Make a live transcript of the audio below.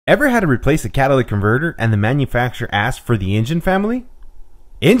Ever had to replace a catalytic converter and the manufacturer asked for the engine family?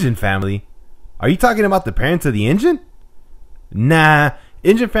 Engine family? Are you talking about the parents of the engine? Nah,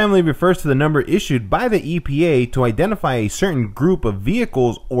 engine family refers to the number issued by the EPA to identify a certain group of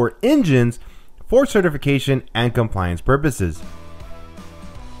vehicles or engines for certification and compliance purposes.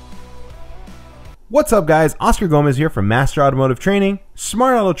 What's up guys, Oscar Gomez here from Master Automotive Training,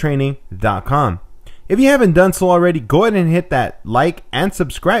 smartautotraining.com. If you haven't done so already, go ahead and hit that like and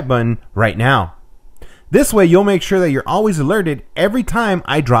subscribe button right now. This way you'll make sure that you're always alerted every time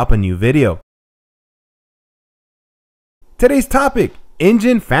I drop a new video. Today's topic,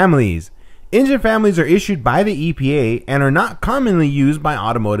 engine families. Engine families are issued by the EPA and are not commonly used by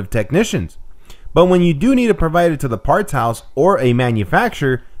automotive technicians. But when you do need to provide it to the parts house or a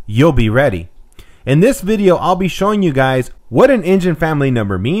manufacturer, you'll be ready. In this video, I'll be showing you guys what an engine family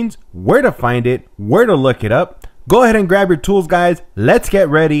number means, where to find it, where to look it up. Go ahead and grab your tools, guys. Let's get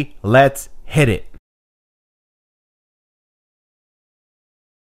ready. Let's hit it.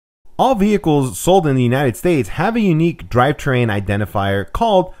 All vehicles sold in the United States have a unique drivetrain identifier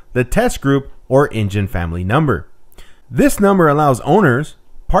called the test group or engine family number. This number allows owners,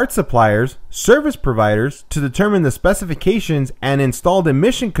 parts suppliers, service providers to determine the specifications and installed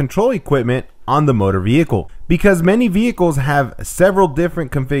emission control equipment on the motor vehicle. Because many vehicles have several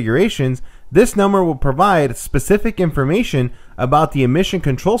different configurations, this number will provide specific information about the emission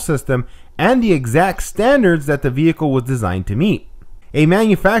control system and the exact standards that the vehicle was designed to meet. A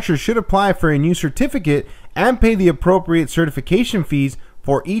manufacturer should apply for a new certificate and pay the appropriate certification fees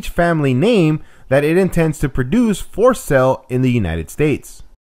for each family name that it intends to produce for sale in the United States.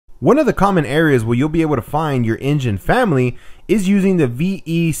 One of the common areas where you'll be able to find your engine family is using the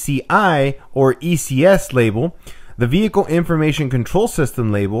VECI or ECS label, the Vehicle Information Control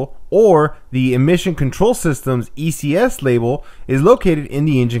System label, or the Emission Control System's ECS label is located in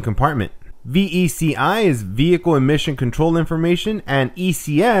the engine compartment. VECI is Vehicle Emission Control Information and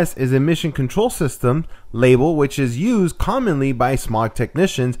ECS is Emission Control System label, which is used commonly by smog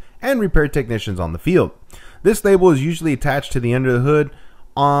technicians and repair technicians on the field. This label is usually attached to the under the hood,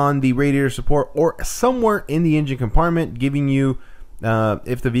 on the radiator support, or somewhere in the engine compartment, giving you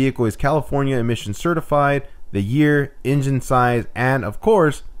if the vehicle is California emission certified, the year, engine size, and of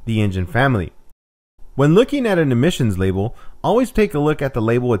course the engine family. When looking at an emissions label, always take a look at the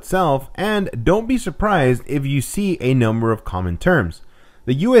label itself and don't be surprised if you see a number of common terms.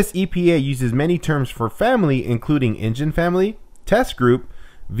 The US EPA uses many terms for family, including engine family, test group,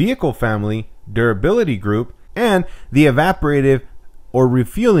 vehicle family, durability group, and the evaporative or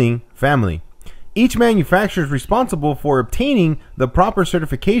refueling family. Each manufacturer is responsible for obtaining the proper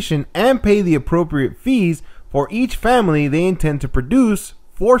certification and pay the appropriate fees for each family they intend to produce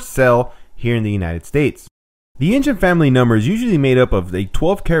for sale here in the United States. The engine family number is usually made up of a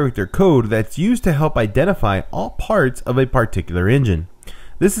 12-character code that's used to help identify all parts of a particular engine.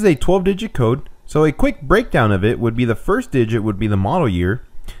 This is a 12-digit code, so a quick breakdown of it would be the first digit would be the model year,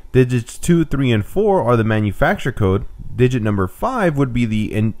 digits 2, 3, and 4 are the manufacturer code, digit number 5 would be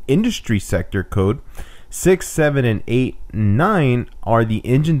the industry sector code, 6, 7, and 8, 9 are the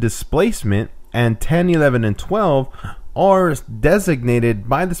engine displacement, and 10, 11, and 12 are designated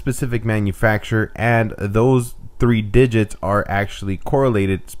by the specific manufacturer, and those 3 digits are actually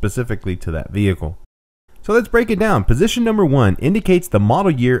correlated specifically to that vehicle. So let's break it down. Position number 1 indicates the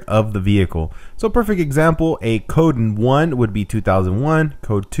model year of the vehicle. So perfect example, a code 1 would be 2001,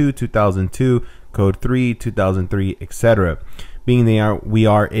 code 2, 2002, code 3, 2003, etc. Being we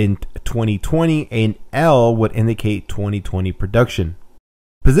are in 2020, an L would indicate 2020 production.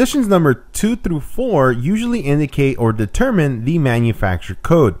 Positions number 2 through 4 usually indicate or determine the manufacturer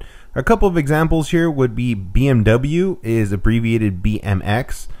code. A couple of examples here would be BMW is abbreviated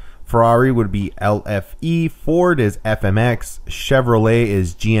BMX, Ferrari would be LFE, Ford is FMX, Chevrolet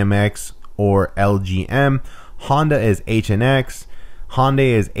is GMX or LGM, Honda is HNX,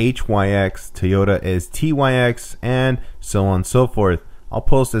 Hyundai is HYX, Toyota is TYX, and so on and so forth. I'll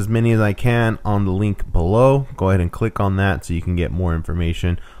post as many as I can on the link below. Go ahead and click on that so you can get more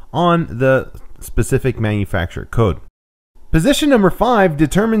information on the specific manufacturer code. Position number 5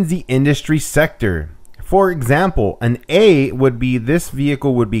 determines the industry sector. For example, an A would be this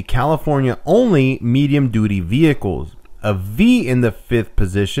vehicle would be California only medium duty vehicles. A V in the 5th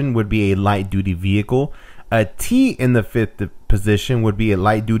position would be a light duty vehicle. A T in the 5th position would be a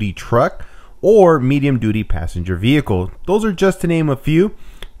light duty truck or medium duty passenger vehicle. Those are just to name a few.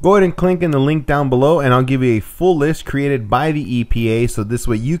 Go ahead and click in the link down below and I'll give you a full list created by the EPA, so this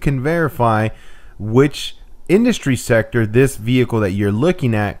way you can verify which industry sector this vehicle that you're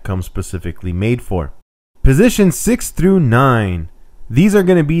looking at comes specifically made for. Positions 6 through 9. These are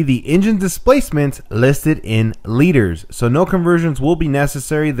going to be the engine displacements listed in liters. So no conversions will be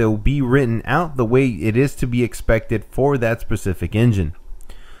necessary. They'll be written out the way it is to be expected for that specific engine.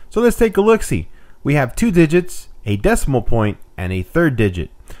 So let's take a look-see. We have 2 digits, a decimal point, and a third digit.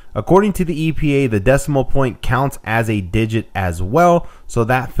 According to the EPA, the decimal point counts as a digit as well, so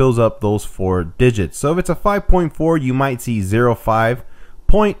that fills up those 4 digits. So if it's a 5.4, you might see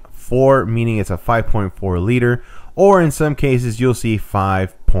 05.4, meaning it's a 5.4 liter, or in some cases you'll see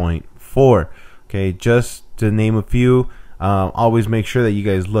 5.4. Okay, just to name a few. Always make sure that you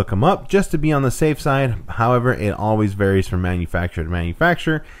guys look them up just to be on the safe side. However, it always varies from manufacturer to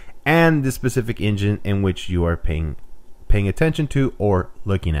manufacturer and the specific engine in which you are paying attention to or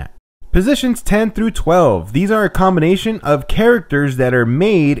looking at. Positions 10 through 12. These are a combination of characters that are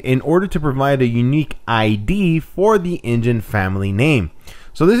made in order to provide a unique ID for the engine family name.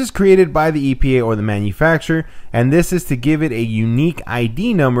 So this is created by the EPA or the manufacturer, and this is to give it a unique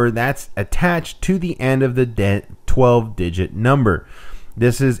ID number that's attached to the end of the 12-digit number.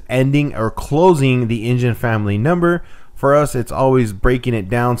 This is ending or closing the engine family number. For us, it's always breaking it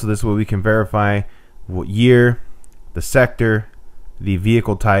down, so this way we can verify what year, the sector, the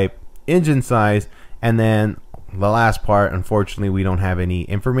vehicle type, engine size, and then the last part, unfortunately, we don't have any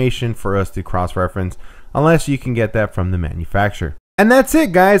information for us to cross-reference unless you can get that from the manufacturer. And that's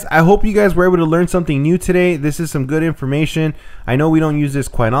it, guys. I hope you guys were able to learn something new today. This is some good information. I know we don't use this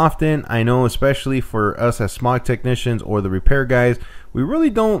quite often. I know especially for us as smog technicians or the repair guys, we really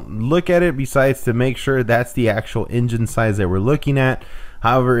don't look at it besides to make sure that's the actual engine size that we're looking at.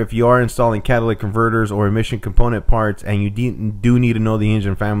 However, if you are installing catalytic converters or emission component parts and you do need to know the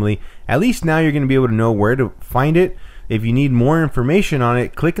engine family, at least now you're going to be able to know where to find it. If you need more information on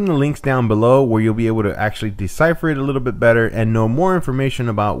it, click in the links down below where you'll be able to actually decipher it a little bit better and know more information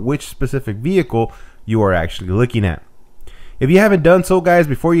about which specific vehicle you are actually looking at. If you haven't done so, guys,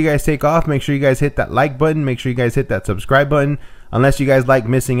 before you guys take off, make sure you guys hit that like button. Make sure you guys hit that subscribe button. Unless you guys like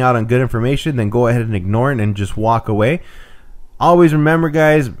missing out on good information, then go ahead and ignore it and just walk away. Always remember,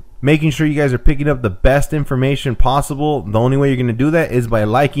 guys, making sure you guys are picking up the best information possible. The only way you're going to do that is by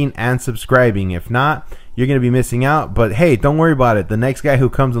liking and subscribing. If not, you're going to be missing out. But hey, don't worry about it. The next guy who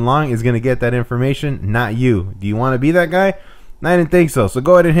comes along is going to get that information, not you. Do you want to be that guy? I didn't think so. So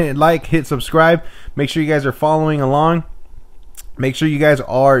go ahead and hit like, hit subscribe. Make sure you guys are following along. Make sure you guys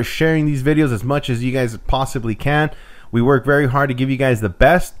are sharing these videos as much as you guys possibly can. We work very hard to give you guys the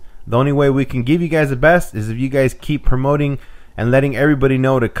best. The only way we can give you guys the best is if you guys keep promoting and letting everybody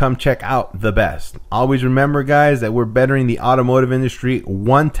know to come check out the best. Always remember, guys, that we're bettering the automotive industry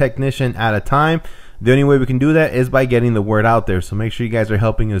one technician at a time. The only way we can do that is by getting the word out there. So make sure you guys are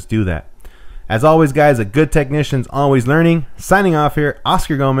helping us do that. As always, guys, a good technician's always learning. Signing off here,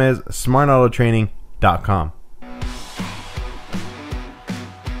 Oscar Gomez, smartautotraining.com.